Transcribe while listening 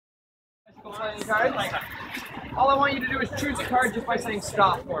playing cards. All I want you to do is choose a card just by saying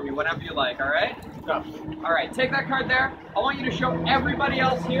stop for me, whenever you like, alright? Stop. Alright, take that card there. I want you to show everybody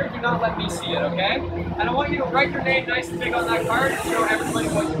else here, do not let me see it, okay? And I want you to write your name nice and big on that card and show everybody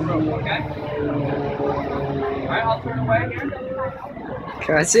what you wrote, okay? Alright, I'll turn away here.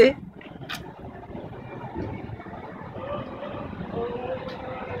 Can I see?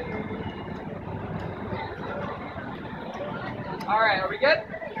 Alright, are we good?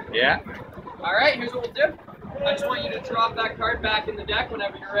 Yeah. Alright, here's what we'll do. I just want you to drop that card back in the deck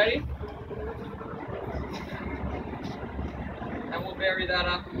whenever you're ready. And we'll bury that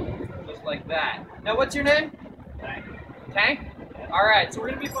up just like that. Now, what's your name? Tank. Tank? Alright, so we're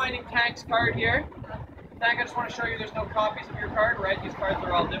going to be finding Tank's card here. Tank, I just want to show you there's no copies of your card, right? These cards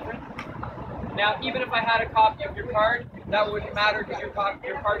are all different. Now, even if I had a copy of your card, that wouldn't matter because your card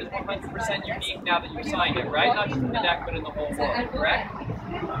is 100% unique now that you've signed it, right? Not just in the deck, but in the whole world, correct?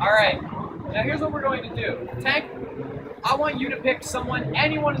 Alright, now here's what we're going to do. Tank, I want you to pick someone,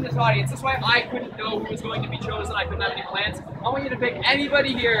 anyone in this audience. That's why I couldn't know who was going to be chosen. I couldn't have any plans. I want you to pick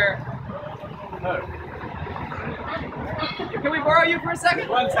anybody here. Can we borrow you for a second?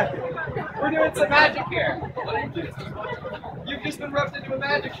 1 second. We're doing some magic here. You've just been roped into a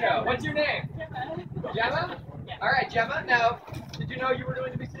magic show. What's your name? Gemma? Alright, Gemma. Now, did you know you were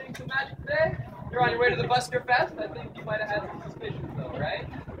going to be seeing some magic today? You're on your way to the Buster Fest? I think you might have had some suspicions though, right?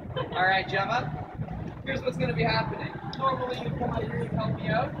 Alright, Gemma. Here's what's going to be happening. Normally you come out here and help me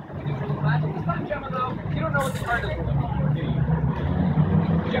out. We do a little magic. This time, Gemma, though, you don't know what the card is we're looking for, do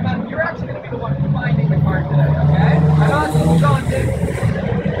you? Gemma, you're actually going to be the one finding the card today, okay? I know that's what we're going to.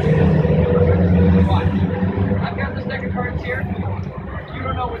 Watch. I've got this deck of cards here. You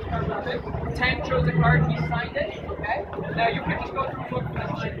don't know which card to pick. Tank chose a card, he signed it, okay? Now you can just go through and look for the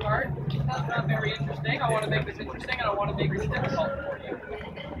signed card. That's not very interesting. I want to make this interesting and I want to make this difficult for you.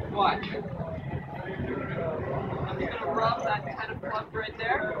 Watch. I'm just going to rub that 10 of clubs right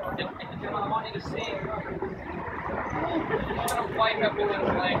there. And I want you to see. I'm going to wipe everything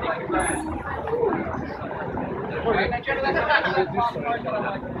blank like that. Alright, now Jenna, that's that top card that I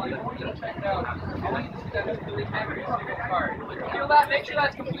want you to check it out. I want you to see that it's really every single card. Feel that? Make sure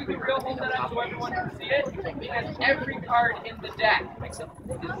that's completely real. Hold that up so everyone can see it. Because every card in the deck is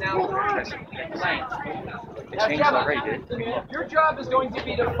now blank. Now, Gemma, your job is going to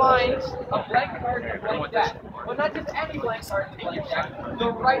be to find a blank card in a blank deck. But not just any blank card in the blank deck,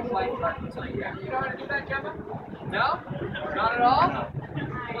 the right blank card in the blank deck. You know how to do that, Gemma? No? Not at all?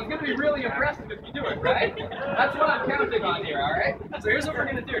 Well, it's going to be really impressive if you do it, right? That's what I'm counting on here, alright? So here's what we're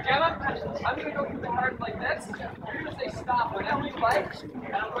going to do. Gemma, I'm going to go through the cards like this. You're going to say stop whenever you like,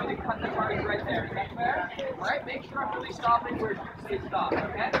 and I'm going to cut the cards right there. Is that fair? Alright, make sure I'm really stopping where you say stop,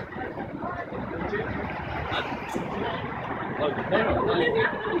 okay? I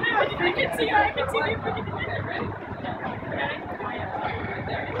can see you. Okay, ready? Right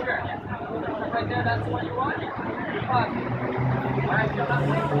there, sure. Right there, that's the one you want? Alright,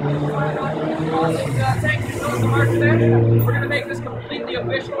 thank you so much there. We're going to make this completely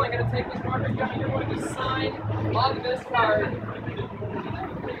official. I'm going to take this marker, Gemma, you're going to sign on this card.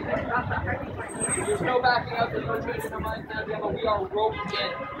 There's no backing out, there's no changing our minds now, Gemma. We are roped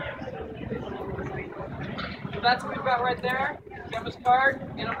in. So that's what we've got right there. Gemma's card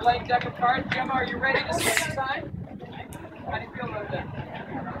in a blank deck of cards. Gemma, are you ready to sign? How do you feel about that?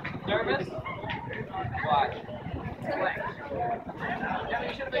 Nervous? Watch. Blank. Gemma,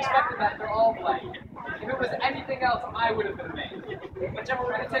 you should have expected that. They're all blank. If it was anything else, I would have been amazed. But Gemma,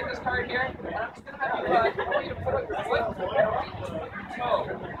 we're going to take this card here, and I'm just going to have you, I want you to put up your foot and toe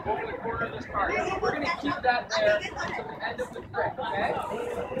over the corner of this card. We're going to keep that there until the end of the trick, okay?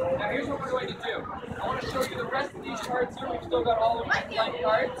 Now here's what we're going to do. I want to show you the rest of these cards here. We've still got all of these blank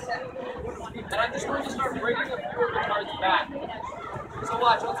cards. And I'm just going to start bringing a few of the cards back. So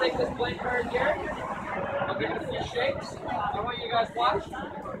watch, I'll take this blank card here. I'll give it a few shakes. I want you guys to watch.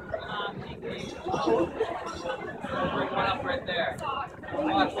 Bring one up right there.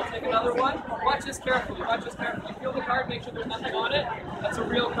 Watch, we'll take another one. Watch this carefully, watch this carefully. Feel the card, make sure there's nothing on it. That's a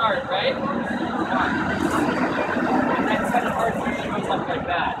real card, right? Watch. And that set of cards usually goes up like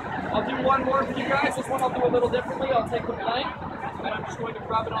that. I'll do one more for you guys. This one I'll do a little differently. I'll take the blank, and I'm just going to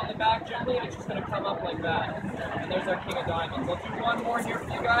rub it on the back gently, and it's just going to come up like that. And there's our King of Diamonds. I'll do one more here for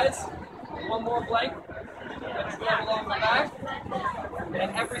you guys. One more blank. And just rub along the back.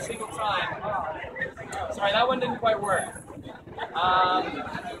 And every single time. Sorry, that one didn't quite work. You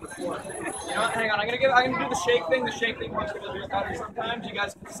know what? Hang on. I'm gonna do the shake thing. The shake thing works a little bit better sometimes. You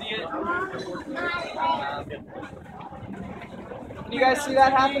guys can see it. Can you guys see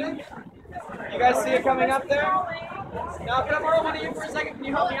that happening? You guys see it coming up there? Now, can I borrow one of you for a second? Can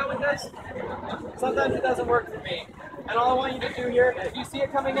you help me out with this? Sometimes it doesn't work for me. And all I want you to do here, do you see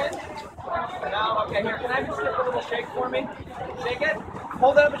it coming in? No? Okay, here, can I just give a little shake for me? Shake it.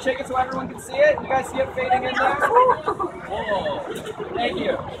 Hold it up and shake it so everyone can see it. You guys see it fading in there? Whoa. Thank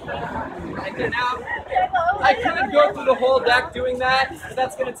you. Thank you. Now, I couldn't go through the whole deck doing that, but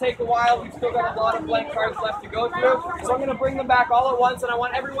that's going to take a while. We've still got a lot of blank cards left to go through. So I'm going to bring them back all at once, and I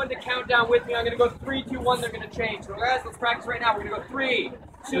want everyone to count down with me. I'm going to go 3, 2, 1. They're going to change. So guys, let's practice right now. We're going to go 3,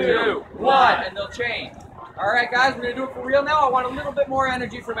 2, 1, and they'll change. All right, guys, we're going to do it for real now. I want a little bit more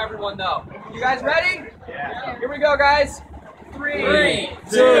energy from everyone, though. You guys ready? Yeah. Here we go, guys. 3,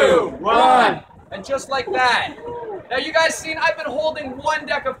 2, 1. And just like that. Now, you guys seen, I've been holding one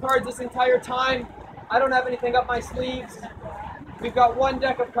deck of cards this entire time. I don't have anything up my sleeves. We've got one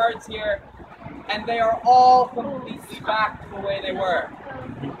deck of cards here, and they are all completely back to the way they were.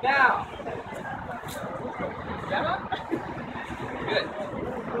 Now, Gemma? Good.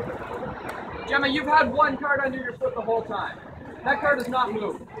 Gemma, you've had one card under your foot the whole time. That card has not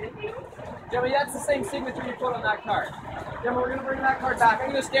moved. Gemma, that's the same signature you put on that card. Gemma, we're going to bring that card back.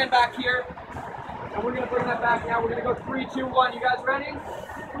 I'm going to stand back here, and we're going to bring that back now. We're going to go 3, 2, 1. You guys ready?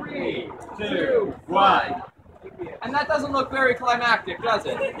 3, 2, 1. And that doesn't look very climactic, does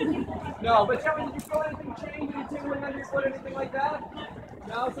it? No, but Gemma, did you feel anything change? Any tingling under your foot, anything like that?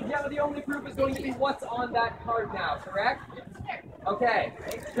 No? So Gemma, the only proof is going to be what's on that card now, correct? Okay.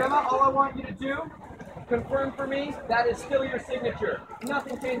 Gemma, all I want you to do, confirm for me, that is still your signature.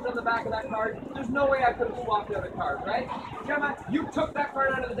 Nothing changed on the back of that card. There's no way I could have swapped out a card, right? Gemma, you took that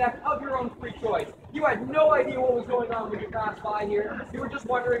card out of the deck of your own free choice. You had no idea what was going on when you passed by here. You were just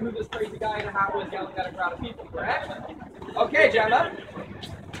wondering who this crazy guy in a hat was yelling at a crowd of people, correct? Okay, Gemma.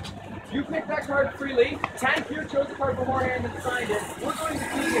 You picked that card freely. Tank here chose the card beforehand and signed it. We're going to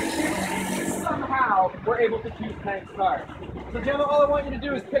see if you somehow were able to choose Tank's card. So Gemma, all I want you to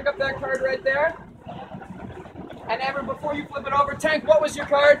do is pick up that card right there. And Evan, before you flip it over, Tank, what was your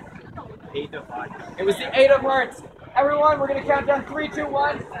card? 8 of hearts. It was the 8 of hearts. Everyone, we're going to count down 3, 2,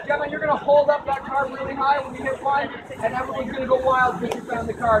 1. Gemma, you're going to hold up that card really high when you hit 1, and everyone's going to go wild because you found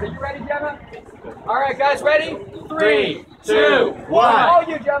the card. Are you ready, Gemma? All right, guys, ready? 3, 2, 1. Oh,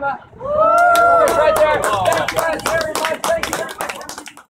 you, Gemma. Woo! Right there. Thank you guys very much. Thank you very much.